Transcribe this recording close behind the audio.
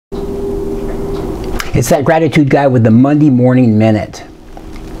It's that gratitude guy with the Monday Morning Minute.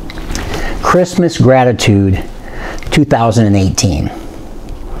 Christmas Gratitude 2018.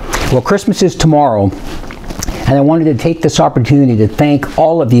 Well, Christmas is tomorrow, and I wanted to take this opportunity to thank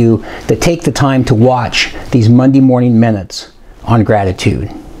all of you that take the time to watch these Monday Morning Minutes on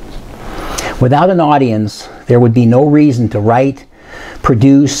gratitude. Without an audience, there would be no reason to write,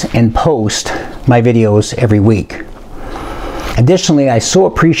 produce, and post my videos every week. Additionally, I so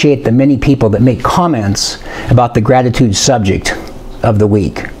appreciate the many people that make comments about the gratitude subject of the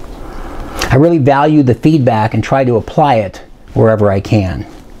week. I really value the feedback and try to apply it wherever I can.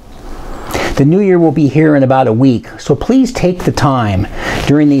 The new year will be here in about a week, so please take the time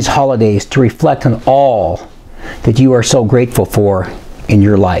during these holidays to reflect on all that you are so grateful for in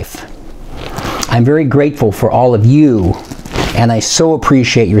your life. I'm very grateful for all of you, and I so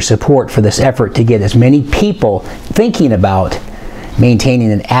appreciate your support for this effort to get as many people thinking about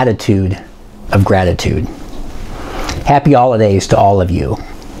maintaining an attitude of gratitude. Happy holidays to all of you.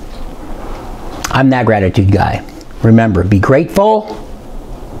 I'm that gratitude guy. Remember, be grateful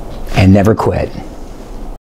and never quit.